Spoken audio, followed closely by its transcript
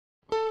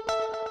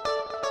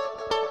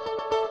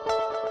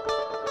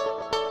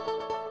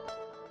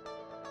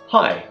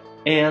Hi,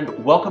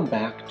 and welcome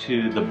back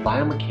to the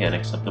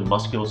Biomechanics of the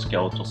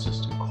Musculoskeletal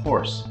System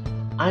course.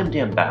 I'm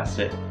Dan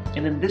Bassett,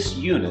 and in this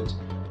unit,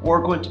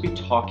 we're going to be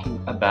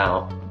talking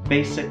about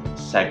basic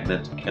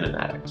segment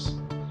kinematics.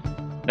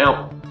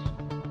 Now,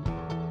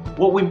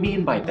 what we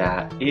mean by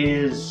that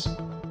is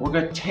we're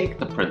going to take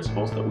the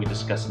principles that we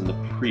discussed in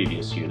the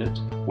previous unit,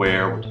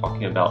 where we're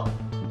talking about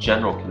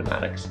general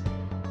kinematics,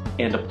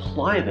 and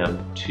apply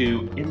them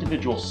to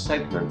individual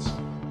segments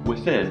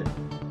within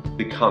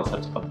the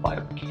concept of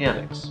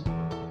biomechanics.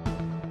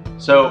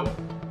 So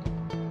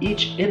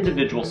each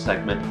individual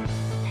segment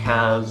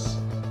has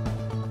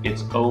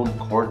its own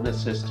coordinate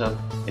system,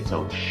 its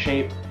own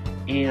shape,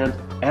 and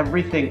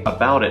everything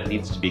about it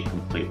needs to be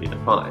completely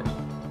defined.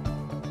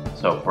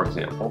 So for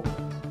example,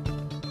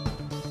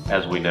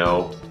 as we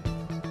know,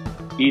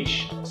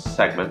 each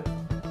segment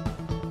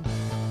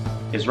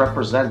is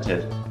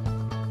represented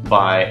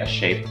by a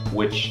shape,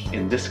 which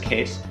in this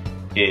case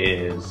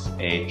is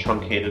a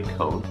truncated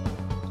cone.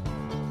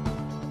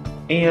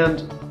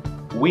 And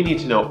we need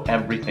to know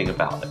everything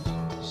about it.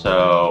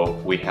 So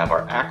we have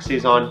our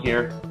axes on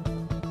here,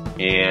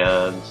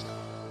 and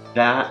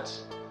that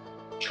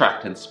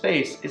tracked in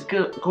space is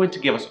going to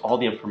give us all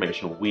the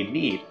information we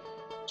need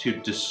to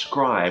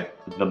describe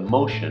the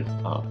motion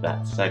of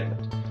that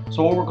segment.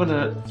 So what we're going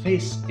to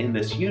face in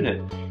this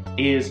unit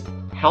is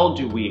how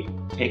do we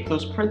take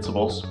those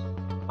principles,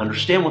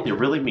 understand what they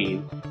really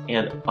mean,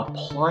 and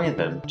apply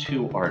them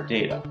to our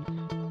data.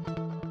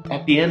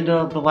 At the end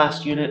of the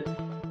last unit,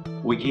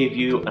 we gave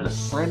you an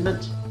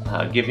assignment,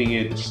 giving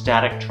you the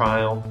static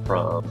trial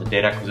from the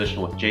data acquisition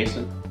with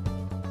Jason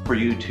for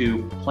you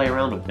to play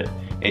around with it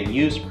and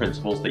use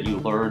principles that you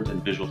learned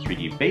in Visual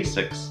 3D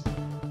Basics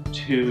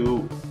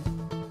to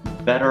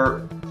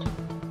better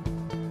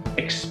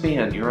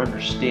expand your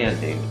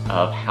understanding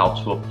of how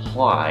to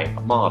apply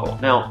a model.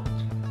 Now,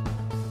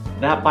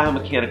 that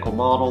biomechanical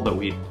model that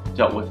we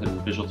dealt with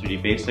in Visual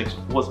 3D Basics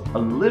was a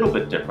little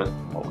bit different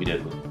than what we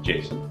did with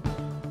Jason,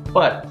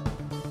 but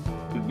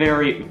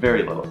very,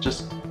 very little.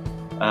 Just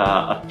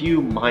a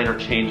few minor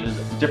changes,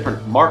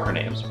 different marker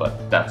names,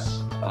 but that's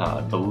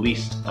the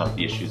least of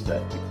the issues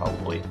that we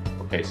probably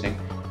were facing.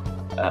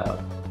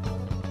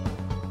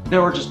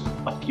 There were just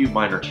a few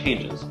minor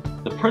changes.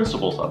 The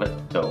principles of it,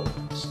 though,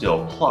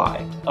 still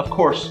apply. Of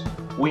course,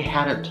 we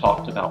hadn't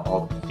talked about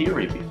all the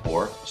theory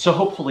before, so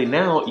hopefully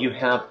now you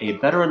have a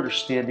better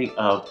understanding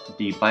of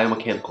the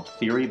biomechanical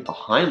theory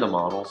behind the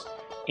models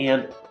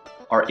and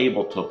are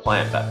able to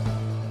apply it better.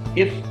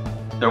 If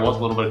there was a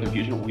little bit of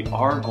confusion, we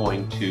are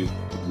going to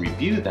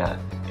review that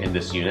in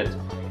this unit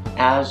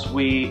as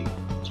we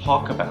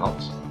talk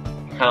about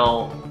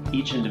how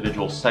each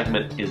individual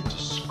segment is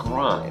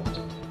described.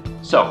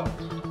 So,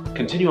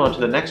 continue on to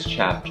the next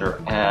chapter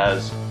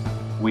as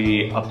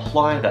we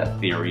apply that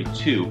theory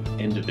to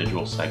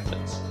individual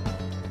segments.